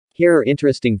Here are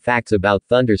interesting facts about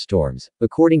thunderstorms,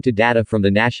 according to data from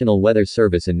the National Weather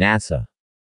Service and NASA.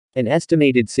 An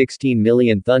estimated 16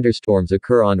 million thunderstorms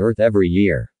occur on Earth every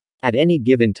year. At any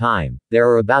given time, there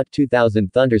are about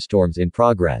 2,000 thunderstorms in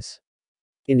progress.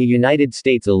 In the United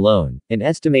States alone, an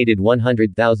estimated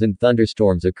 100,000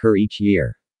 thunderstorms occur each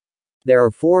year. There are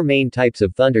four main types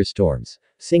of thunderstorms: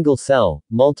 single cell,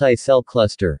 multi-cell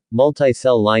cluster,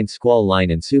 multi-cell line, squall line,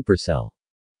 and supercell.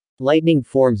 Lightning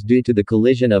forms due to the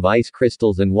collision of ice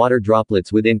crystals and water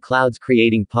droplets within clouds,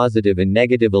 creating positive and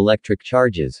negative electric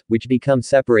charges, which become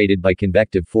separated by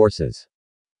convective forces.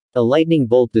 A lightning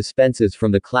bolt dispenses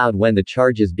from the cloud when the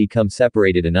charges become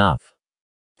separated enough.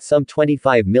 Some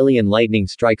 25 million lightning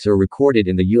strikes are recorded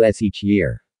in the U.S. each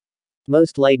year.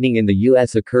 Most lightning in the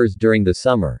U.S. occurs during the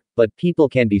summer, but people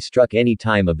can be struck any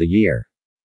time of the year.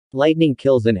 Lightning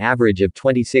kills an average of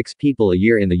 26 people a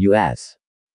year in the U.S.